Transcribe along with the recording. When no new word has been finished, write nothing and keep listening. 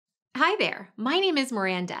Hi there, my name is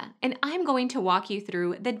Miranda, and I'm going to walk you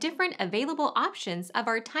through the different available options of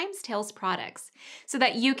our Times Tales products so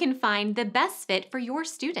that you can find the best fit for your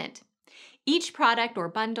student. Each product or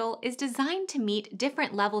bundle is designed to meet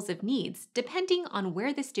different levels of needs depending on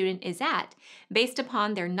where the student is at, based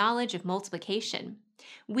upon their knowledge of multiplication.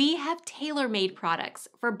 We have tailor made products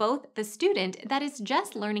for both the student that is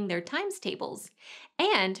just learning their times tables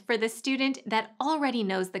and for the student that already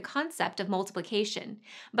knows the concept of multiplication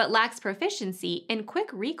but lacks proficiency in quick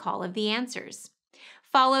recall of the answers.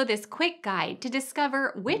 Follow this quick guide to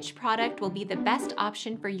discover which product will be the best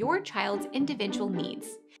option for your child's individual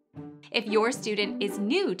needs. If your student is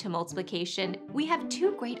new to multiplication, we have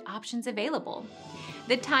two great options available.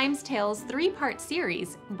 The Times Tales three-part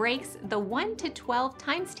series breaks the 1 to 12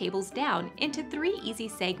 times tables down into three easy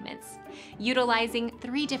segments, utilizing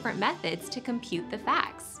three different methods to compute the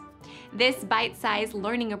facts. This bite-sized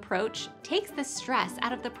learning approach takes the stress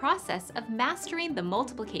out of the process of mastering the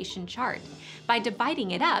multiplication chart by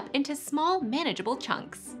dividing it up into small, manageable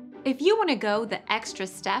chunks. If you want to go the extra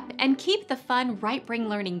step and keep the fun right brain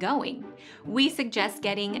learning going, we suggest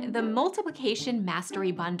getting the Multiplication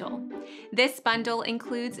Mastery Bundle. This bundle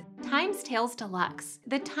includes Times Tales Deluxe,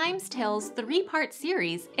 the Times Tales three-part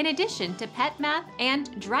series, in addition to Pet Math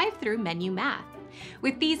and Drive-Through Menu Math.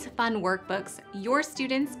 With these fun workbooks, your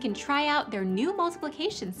students can try out their new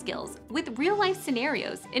multiplication skills with real-life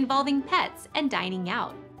scenarios involving pets and dining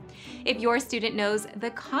out. If your student knows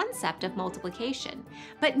the concept of multiplication,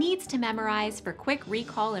 but needs to memorize for quick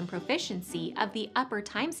recall and proficiency of the upper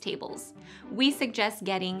times tables, we suggest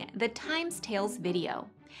getting the Times Tales video.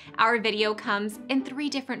 Our video comes in three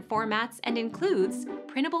different formats and includes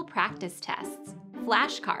printable practice tests,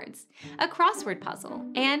 flashcards, a crossword puzzle,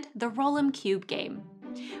 and the Roll-'em Cube game.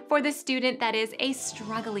 For the student that is a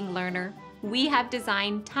struggling learner, we have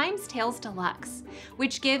designed Times Tales Deluxe,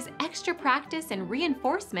 which gives extra practice and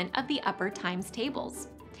reinforcement of the upper times tables.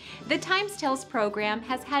 The Times Tales program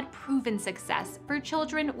has had proven success for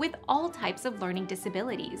children with all types of learning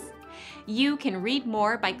disabilities. You can read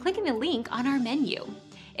more by clicking the link on our menu.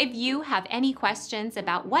 If you have any questions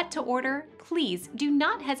about what to order, please do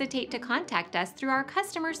not hesitate to contact us through our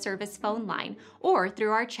customer service phone line or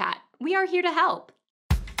through our chat. We are here to help.